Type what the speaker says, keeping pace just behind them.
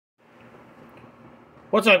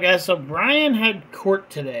What's up, guys? So Bryan had court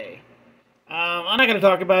today. I'm not going to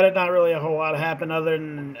talk about it. Not really a whole lot happened other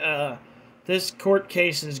than this court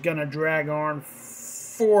case is going to drag on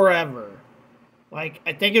forever. Like,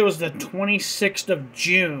 I think it was the 26th of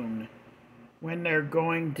June when they're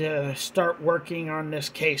going to start working on this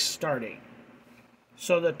case starting.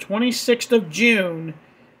 So the 26th of June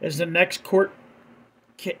is the next court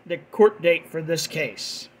date for this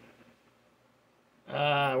case.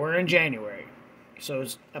 We're in January. So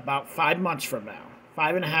it's about 5 months from now.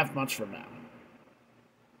 5.5 months from now.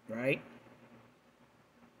 Right?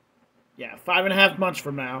 Yeah, 5.5 months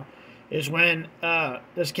from now is when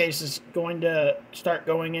this case is going to start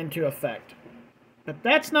going into effect. But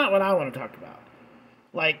that's not what I want to talk about.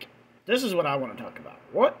 Like, this is what I want to talk about.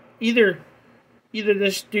 What? Either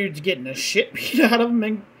this dude's getting the shit beat out of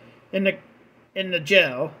him in the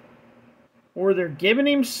jail, or they're giving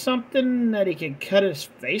him something that he can cut his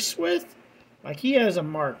face with. Like, he has a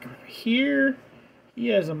mark here, he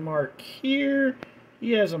has a mark here,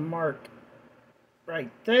 he has a mark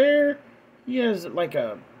right there, he has like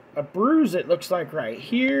a bruise, it looks like, right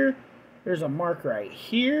here, there's a mark right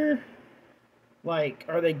here. Like,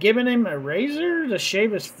 are they giving him a razor to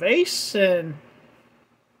shave his face, and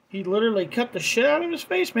he literally cut the shit out of his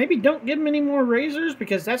face? Maybe don't give him any more razors,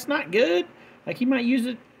 because that's not good. Like, he might use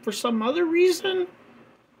it for some other reason.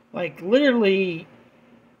 Like, literally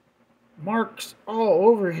marks all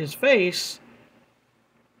over his face.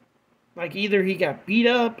 Like, either he got beat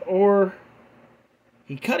up or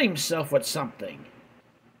he cut himself with something.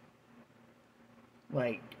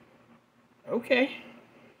 Like, okay.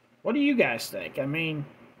 What do you guys think? I mean,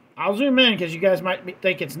 I'll zoom in because you guys might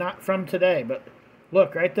think it's not from today, but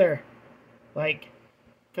look right there. Like,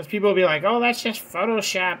 because people will be like, oh, that's just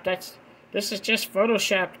Photoshopped. This is just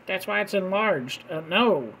Photoshopped. That's why it's enlarged.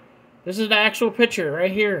 No. This is the actual picture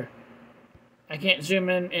right here. I can't zoom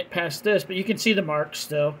in past this, but you can see the marks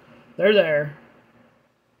still. They're there.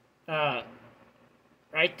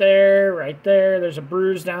 Right there, right there. There's a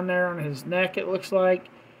bruise down there on his neck, it looks like.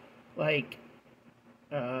 Like,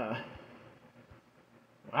 wow,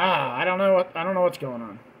 I don't know what's going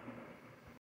on.